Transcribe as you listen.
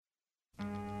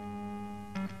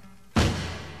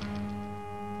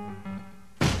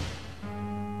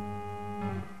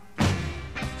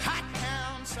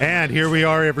And here we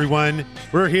are, everyone.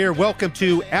 We're here. Welcome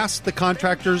to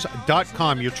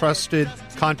AskTheContractors.com, your trusted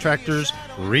contractors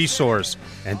resource.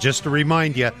 And just to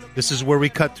remind you, this is where we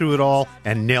cut through it all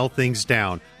and nail things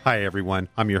down. Hi, everyone.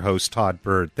 I'm your host, Todd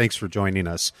Bird. Thanks for joining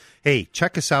us. Hey,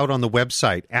 check us out on the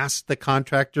website,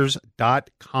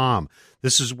 AskTheContractors.com.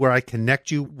 This is where I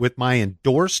connect you with my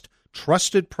endorsed,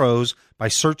 trusted pros by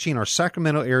searching our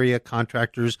Sacramento area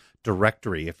contractors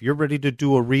directory. If you're ready to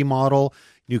do a remodel,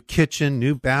 new kitchen,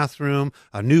 new bathroom,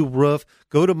 a new roof,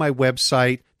 go to my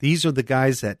website. These are the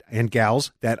guys and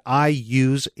gals that I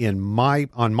use on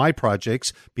my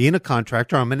projects. Being a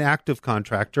contractor, I'm an active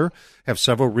contractor. Have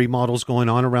several remodels going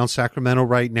on around Sacramento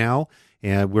right now,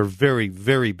 and we're very,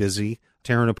 very busy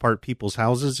tearing apart people's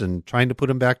houses and trying to put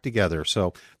them back together.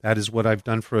 So that is what I've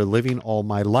done for a living all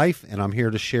my life, and I'm here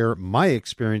to share my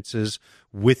experiences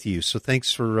with you. So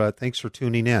thanks for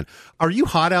tuning in. Are you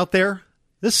hot out there?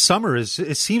 This summer it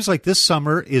seems like this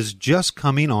summer is just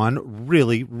coming on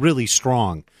really, really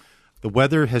strong. The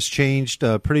weather has changed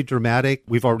pretty dramatic.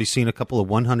 We've already seen a couple of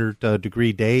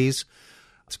 100-degree days.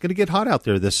 It's going to get hot out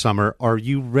there this summer. Are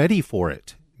you ready for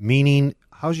it? Meaning,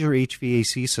 how's your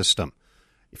HVAC system?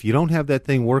 If you don't have that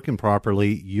thing working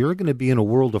properly, you're going to be in a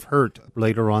world of hurt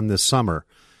later on this summer.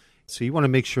 So you want to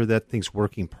make sure that thing's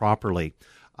working properly.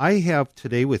 I have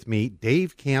today with me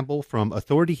Dave Campbell from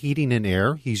Authority Heating and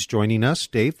Air. He's joining us.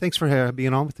 Dave, thanks for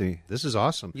being on with me. This is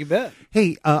awesome. You bet.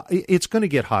 Hey, it's going to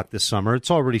get hot this summer. It's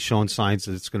already showing signs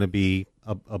that it's going to be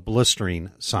a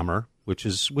blistering summer, which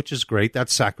is great.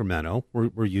 That's Sacramento.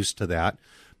 We're used to that.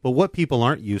 But what people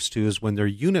aren't used to is when their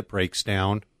unit breaks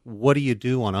down, what do you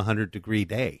do on a 100-degree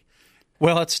day?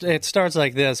 Well, it starts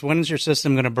like this. When is your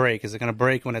system going to break? Is it going to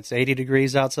break when it's 80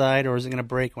 degrees outside, or is it going to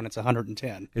break when it's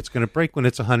 110? It's going to break when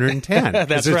it's 110.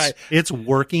 That's right. It's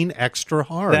working extra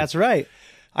hard. That's right.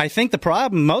 I think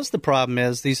most of the problem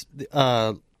is these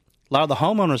a lot of the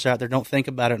homeowners out there don't think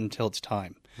about it until it's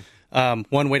time.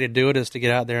 One way to do it is to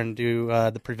get out there and do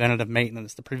the preventative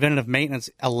maintenance. The preventative maintenance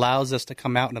allows us to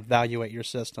come out and evaluate your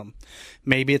system.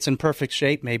 Maybe it's in perfect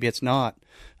shape, maybe it's not,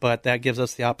 but that gives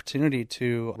us the opportunity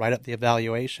to write up the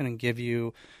evaluation and give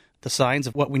you the signs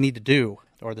of what we need to do,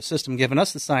 or the system giving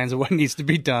us the signs of what needs to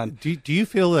be done. Do you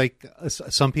feel like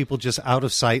some people just out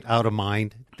of sight, out of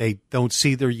mind? They don't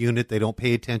see their unit, they don't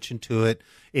pay attention to it.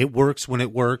 It works when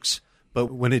it works,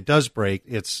 but when it does break,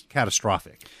 it's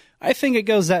catastrophic. I think it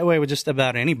goes that way with just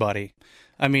about anybody.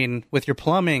 I mean, with your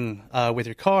plumbing, with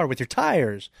your car, with your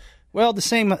tires. Well, the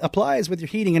same applies with your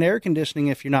heating and air conditioning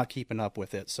if you're not keeping up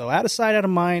with it. So out of sight, out of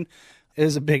mind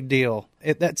is a big deal.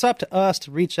 It's up to us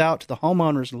to reach out to the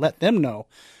homeowners and let them know,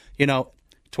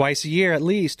 twice a year at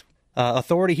least.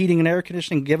 Authority Heating and Air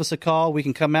Conditioning, give us a call. We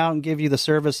can come out and give you the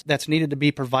service that's needed to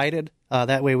be provided.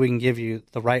 That way we can give you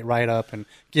the right write-up and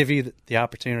give you the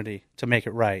opportunity to make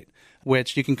it right,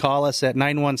 which you can call us at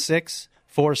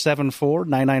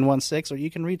 916-474-9916, or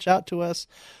you can reach out to us,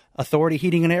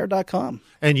 authorityheatingandair.com.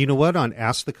 And you know what? On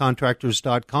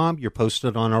AskTheContractors.com, you're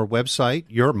posted on our website.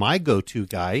 You're my go-to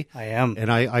guy. I am.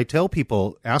 And I tell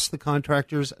people,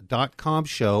 AskTheContractors.com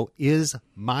show is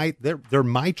they're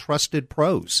my trusted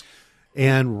pros.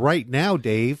 And right now,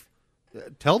 Dave,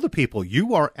 tell the people,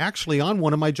 you are actually on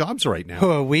one of my jobs right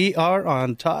now. We are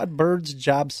on Todd Bird's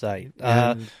job site.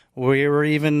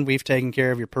 We've taken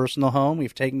care of your personal home.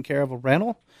 We've taken care of a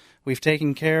rental. We've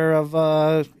taken care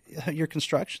of your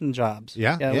construction jobs.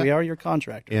 Yeah. We are your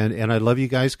contractor. And I love you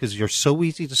guys because you're so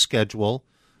easy to schedule.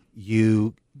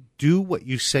 You do what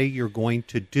you say you're going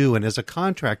to do. And as a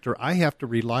contractor, I have to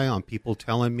rely on people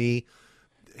telling me,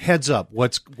 heads up,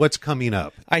 what's coming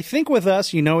up. I think with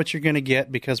us, you know what you're going to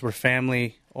get because we're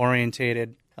family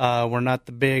orientated. We're not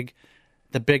the big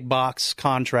box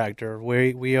contractor.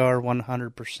 We are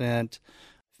 100%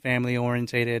 family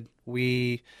orientated.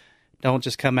 We don't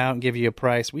just come out and give you a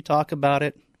price. We talk about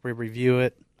it, we review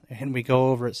it, and we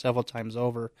go over it several times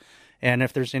over. And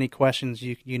if there's any questions,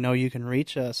 you can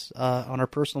reach us on our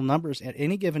personal numbers at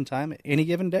any given time, at any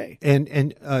given day.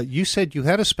 And you said you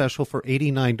had a special for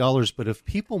 $89, but if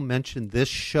people mention this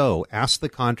show,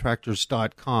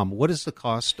 AskTheContractors.com, what is the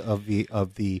cost of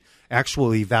the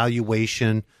actual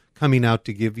evaluation coming out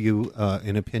to give you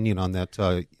an opinion on that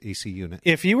AC unit?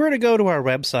 If you were to go to our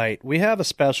website, we have a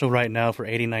special right now for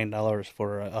 $89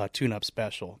 for a tune-up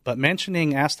special. But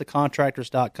mentioning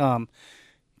AskTheContractors.com,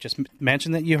 just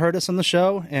mention that you heard us on the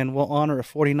show, and we'll honor a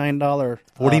 $49. $49?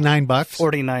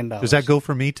 $49. Does that go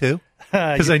for me too?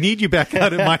 because I need you back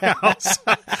out at my house.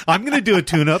 I'm going to do a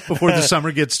tune-up before the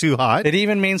summer gets too hot. It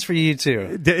even means for you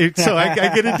too. So I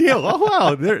get a deal. Oh,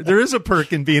 wow. There is a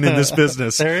perk in being in this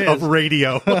business of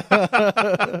radio.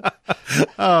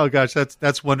 Oh, gosh,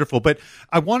 that's wonderful. But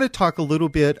I want to talk a little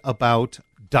bit about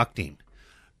ducting.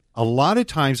 A lot of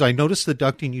times, I noticed the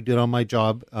ducting you did on my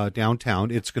job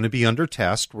downtown. It's going to be under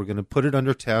test. We're going to put it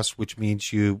under test, which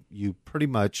means you pretty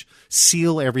much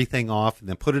seal everything off and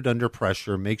then put it under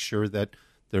pressure, make sure that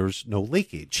there's no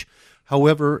leakage.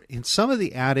 However, in some of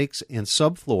the attics and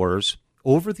subfloors,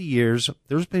 over the years,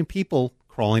 there's been people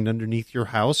crawling underneath your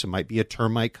house. It might be a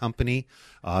termite company.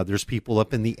 There's people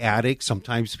up in the attic.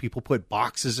 Sometimes people put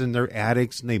boxes in their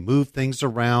attics and they move things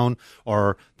around,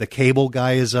 or the cable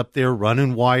guy is up there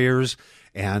running wires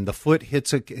and the foot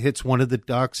hits one of the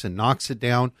ducts and knocks it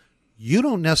down. You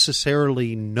don't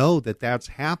necessarily know that that's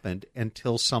happened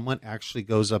until someone actually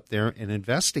goes up there and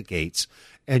investigates.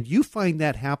 And you find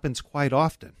that happens quite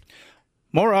often.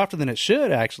 More often than it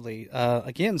should, actually.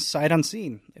 Again, sight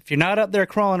unseen. If you're not up there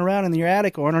crawling around in your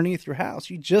attic or underneath your house,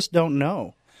 you just don't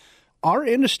know. Our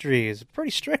industry is pretty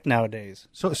strict nowadays.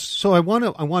 So I want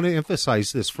to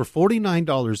emphasize this. For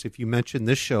 $49, if you mention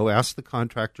this show,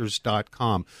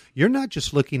 askthecontractors.com, you're not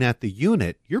just looking at the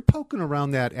unit. You're poking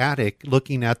around that attic,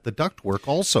 looking at the ductwork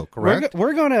also, correct?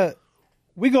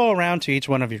 We go around to each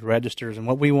one of your registers, and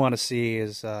what we want to see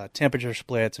is temperature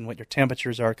splits and what your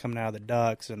temperatures are coming out of the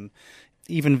ducts, and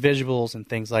even visuals and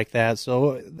things like that.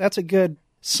 So that's a good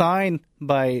sign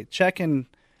by checking.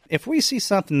 If we see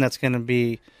something that's going to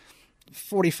be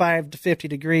 45 to 50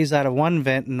 degrees out of one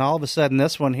vent, and all of a sudden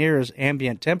this one here is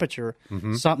ambient temperature,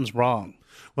 something's wrong.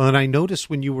 Well, and I noticed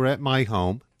when you were at my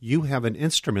home, you have an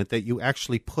instrument that you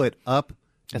actually put up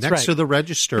next to the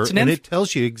register, and it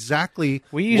tells you exactly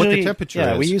what the temperature is.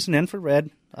 Yeah, we use an infrared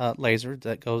laser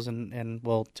that goes and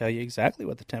will tell you exactly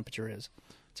what the temperature is.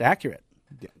 It's accurate.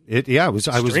 I was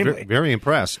very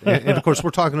impressed. And of course,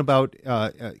 we're talking about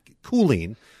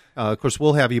cooling. Of course,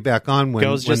 we'll have you back on when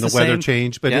the weather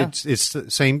change, but it's the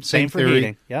same for theory.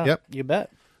 Heating. Yeah, yep. You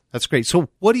bet. That's great. So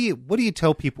what do you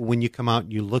tell people when you come out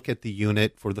and you look at the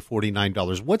unit for the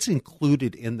 $49? What's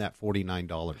included in that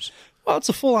 $49? Well, it's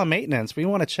a full-on maintenance. We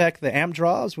want to check the amp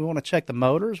draws. We want to check the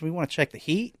motors. We want to check the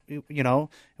heat. You know,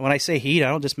 and when I say heat, I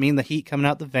don't just mean the heat coming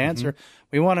out the vents. Or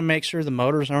we want to make sure the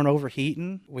motors aren't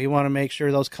overheating. We want to make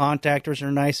sure those contactors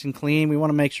are nice and clean. We want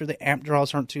to make sure the amp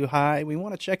draws aren't too high. We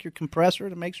want to check your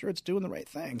compressor to make sure it's doing the right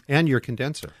thing. And your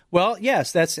condenser. Well,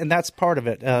 yes, that's part of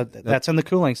it. That's on the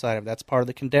cooling side of it. That's part of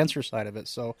the condenser side of it.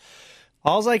 So,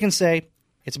 all I can say,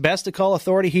 it's best to call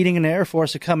Authority Heating and Air for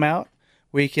us to come out.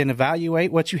 We can evaluate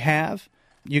what you have.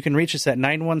 You can reach us at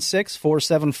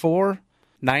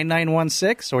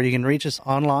 916-474-9916, or you can reach us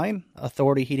online,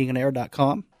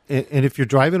 authorityheatingandair.com. And if you're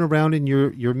driving around and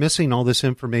you're missing all this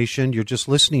information, you're just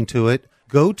listening to it,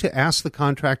 go to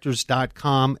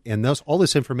askthecontractors.com, and all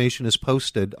this information is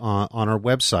posted on our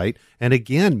website. And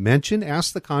again, mention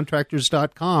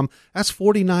askthecontractors.com. That's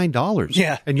 $49.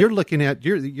 Yeah. And you're looking at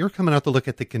you're coming out to look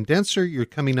at the condenser. You're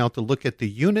coming out to look at the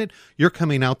unit. You're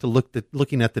coming out to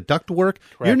looking at the ductwork.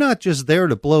 Correct. You're not just there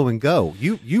to blow and go.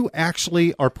 You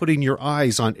actually are putting your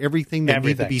eyes on everything that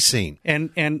needs to be seen.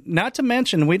 And not to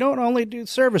mention, we don't only do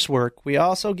service work. We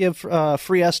also give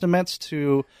free estimates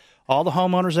to all the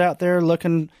homeowners out there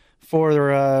looking for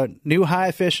their new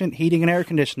high-efficient heating and air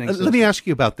conditioning system. Let me ask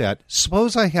you about that.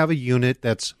 Suppose I have a unit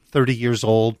that's 30 years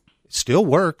old, still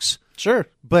works. Sure.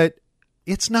 But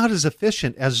it's not as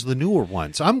efficient as the newer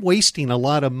ones. I'm wasting a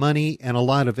lot of money and a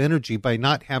lot of energy by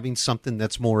not having something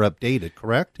that's more updated,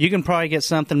 correct? You can probably get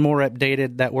something more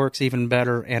updated that works even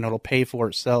better, and it'll pay for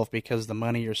itself because the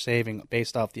money you're saving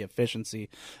based off the efficiency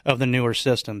of the newer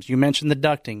systems. You mentioned the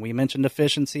ducting. We mentioned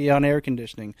efficiency on air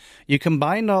conditioning. You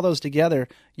combine all those together,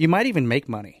 you might even make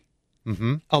money,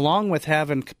 along with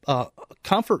having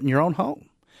comfort in your own home.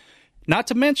 Not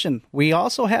to mention, we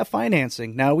also have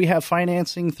financing. Now, we have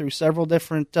financing through several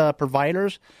different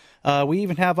providers. We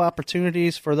even have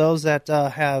opportunities for those that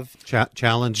have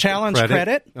challenge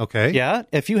credit. Okay. Yeah.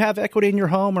 If you have equity in your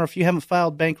home, or if you haven't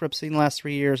filed bankruptcy in the last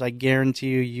 3 years, I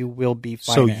guarantee you will be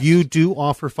financed. So you do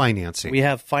offer financing. We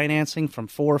have financing from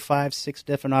 4, 5, 6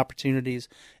 different opportunities,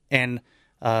 and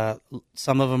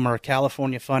some of them are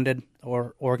California funded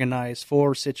or organized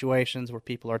for situations where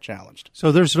people are challenged.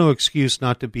 So there's no excuse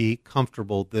not to be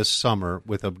comfortable this summer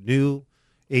with a new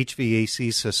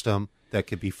HVAC system that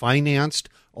could be financed,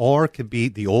 or could be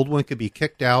the old one could be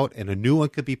kicked out and a new one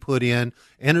could be put in.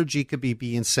 Energy could be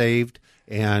being saved,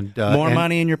 and More and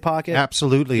money in your pocket.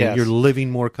 Absolutely, Yes. and you're living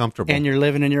more comfortable. And you're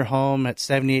living in your home at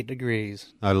 78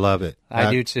 degrees. I love it. I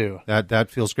do too. That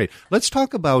feels great. Let's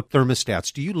talk about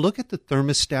thermostats. Do you look at the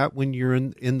thermostat when you're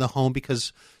in the home?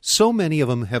 Because so many of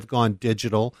them have gone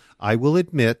digital. I will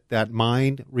admit that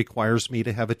mine requires me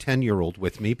to have a 10-year-old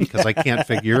with me because I can't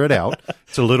figure it out.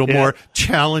 It's a little more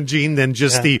challenging than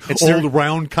just the old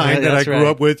round kind that I grew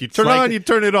up with. You turn it on, you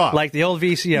turn it off. Like the old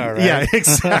VCR, right? Yeah,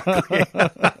 exactly.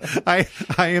 I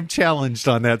am challenged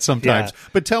on that sometimes. Yeah.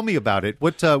 But tell me about it.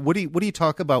 What do you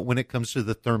talk about when it comes to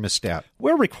the thermostat?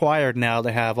 We're required now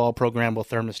to have all programmable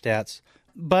thermostats.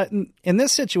 But in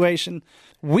this situation,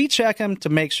 we check them to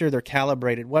make sure they're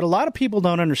calibrated. What a lot of people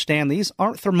don't understand, these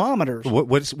aren't thermometers.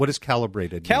 What is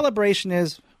calibrated? Calibration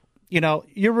is,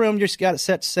 your room just got it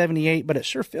set to 78, but it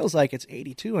sure feels like it's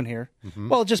 82 in here. Mm-hmm.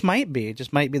 Well, it just might be. It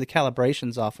just might be the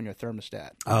calibration's off on your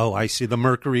thermostat. Oh, I see. The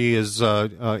mercury is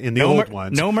in the old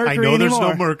ones. No mercury I know there's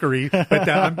anymore. no mercury, but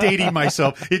I'm dating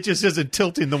myself. It just isn't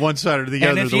tilting the one side or the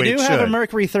other the way it should. And if you do have a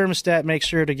mercury thermostat, make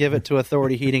sure to give it to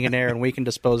Authority Heating and Air, and we can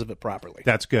dispose of it properly.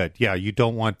 That's good. Yeah, you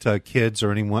don't want kids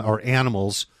or anyone or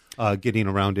animals getting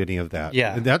around any of that.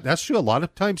 Yeah. And that's true. A lot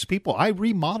of times I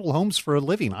remodel homes for a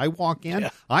living. I walk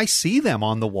in, I see them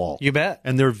on the wall. You bet.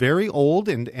 And they're very old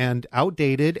and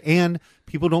outdated, and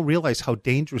people don't realize how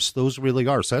dangerous those really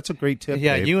are. So that's a great tip,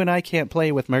 Yeah, Dave. You and I can't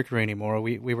play with mercury anymore.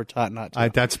 We were taught not to.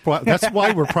 That's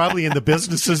why we're probably in the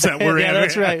businesses that we're in. Yeah,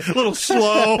 that's right. A little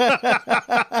slow.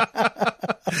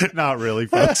 Not really,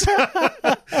 folks.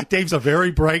 Dave's a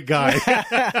very bright guy.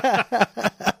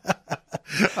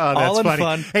 That's all in funny.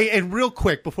 fun. Hey, and real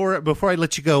quick before I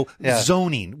let you go,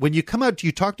 zoning. When you come out, do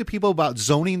you talk to people about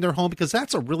zoning their home? Because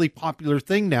that's a really popular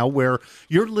thing now, where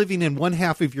you're living in one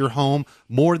half of your home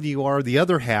more than you are the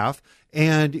other half,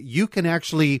 and you can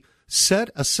actually set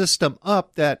a system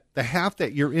up that the half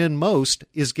that you're in most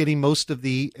is getting most of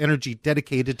the energy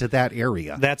dedicated to that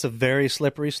area. That's a very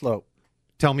slippery slope.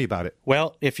 Tell me about it.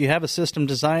 Well, if you have a system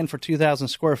designed for 2,000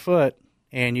 square foot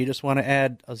and you just want to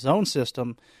add a zone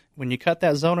system, when you cut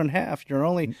that zone in half, you're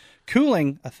only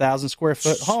cooling a 1,000 square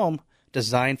foot home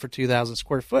designed for 2,000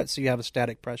 square foot, so you have a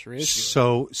static pressure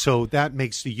issue. So that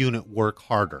makes the unit work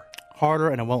harder. Harder,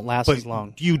 and it won't last as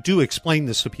long. You do explain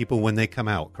this to people when they come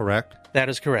out, correct? That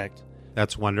is correct.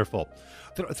 That's wonderful.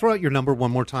 Throw out your number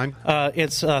one more time.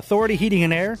 It's Authority Heating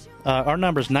and Air. Our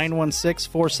number is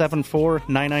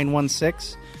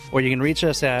 916-474-9916, or you can reach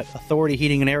us at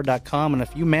authorityheatingandair.com, and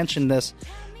if you mention this,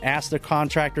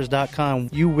 AskTheContractors.com,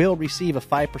 you will receive a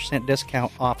 5%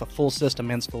 discount off a full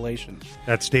system installation.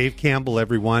 That's Dave Campbell,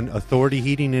 everyone. Authority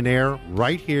Heating and Air,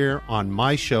 right here on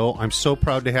my show. I'm so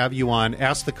proud to have you on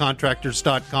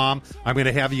AskTheContractors.com. I'm going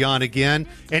to have you on again.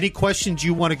 Any questions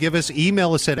you want to give us,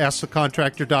 email us at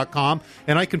AskTheContractor.com,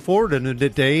 and I can forward them to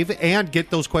Dave and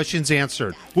get those questions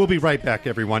answered. We'll be right back,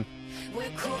 everyone.